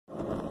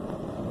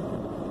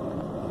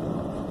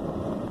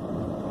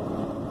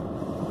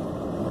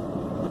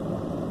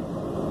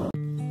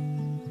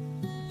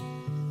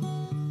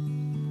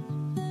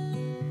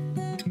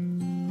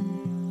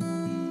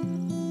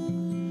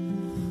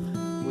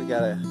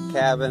got a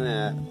cabin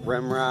at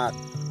Rimrock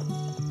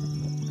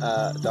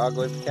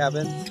Dogwood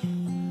Cabin.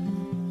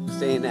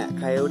 Staying at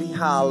Coyote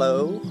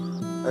Hollow.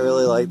 I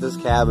really like this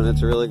cabin.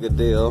 It's a really good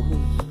deal.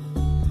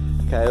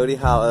 Coyote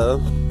Hollow.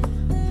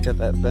 It's got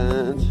that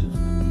bench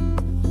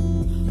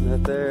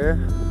right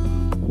there.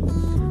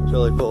 It's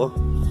really cool.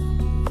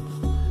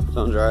 It's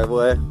on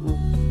driveway.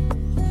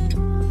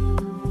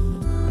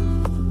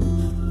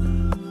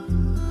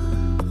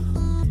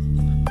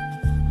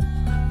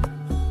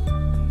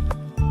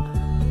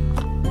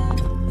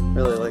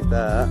 Really like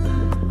that.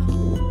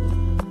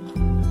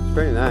 It's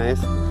pretty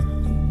nice.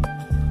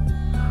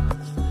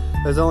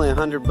 It was only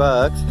 $100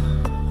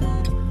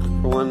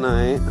 for one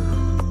night.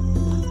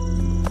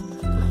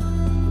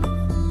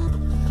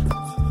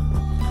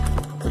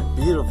 It's a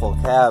beautiful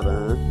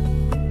cabin.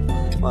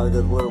 A lot of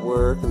good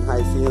woodwork and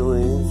high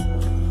ceilings.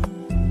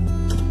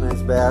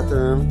 Nice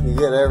bathroom. You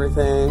get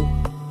everything.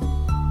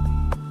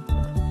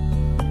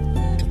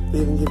 They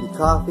even give you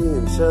coffee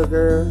and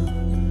sugar.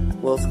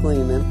 Will's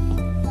cleaning.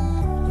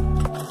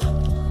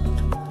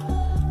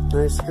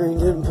 Nice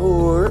screened-in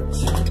porch.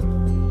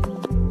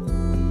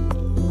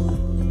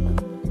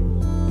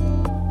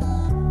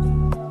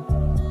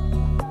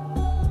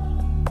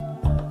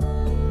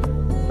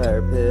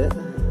 Fire pit.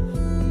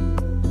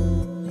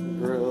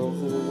 Grills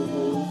and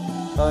everything.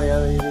 Oh yeah,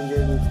 they even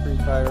gave me free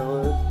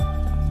firewood.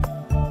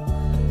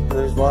 And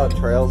there's a lot of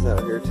trails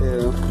out here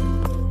too.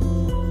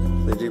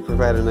 They do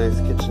provide a nice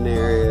kitchen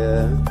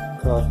area,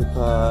 coffee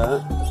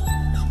pot.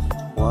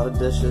 A lot of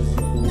dishes you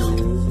can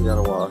use. You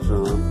gotta wash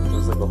them.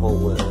 There's like a whole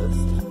list.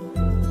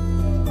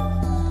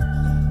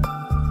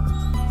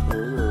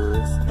 Very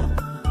nice.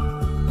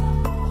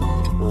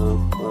 A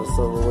lot of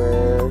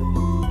silverware.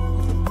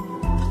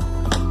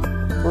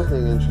 One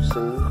thing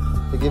interesting,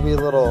 they give you a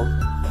little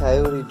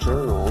Coyote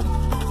journal,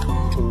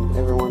 and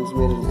everyone's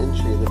made an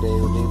entry the day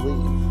when they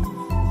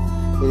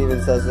leave. It even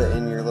says it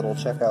in your little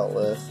checkout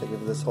list. They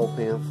give you this whole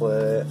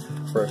pamphlet,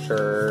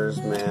 brochures,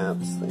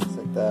 maps, things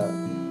like that.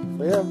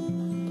 So yeah.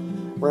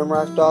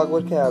 Rimrock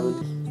Dogwood Cabin.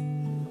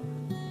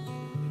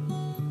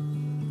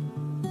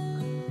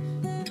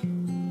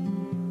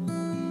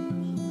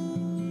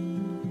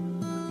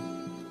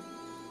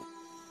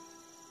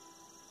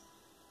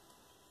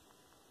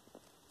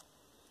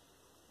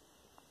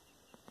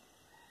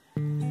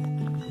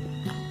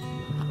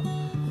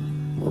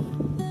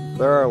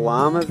 There are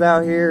llamas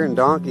out here and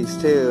donkeys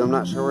too. I'm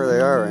not sure where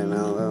they are right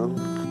now though.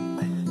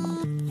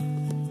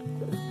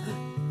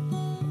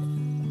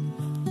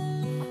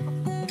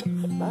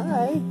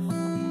 Hi.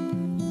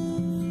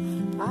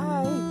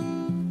 Hi.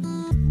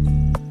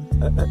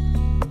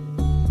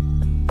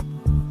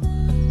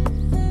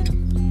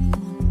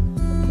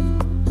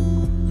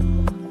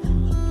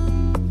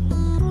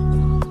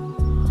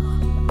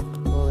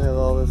 Well, they have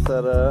all this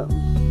set up.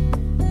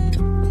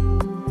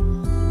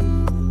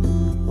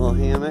 Little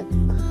hammock.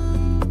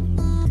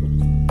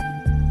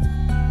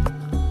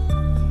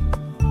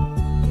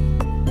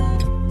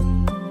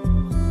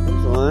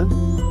 There's one.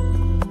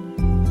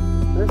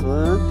 There's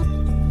one.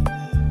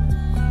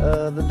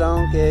 The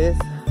donkeys.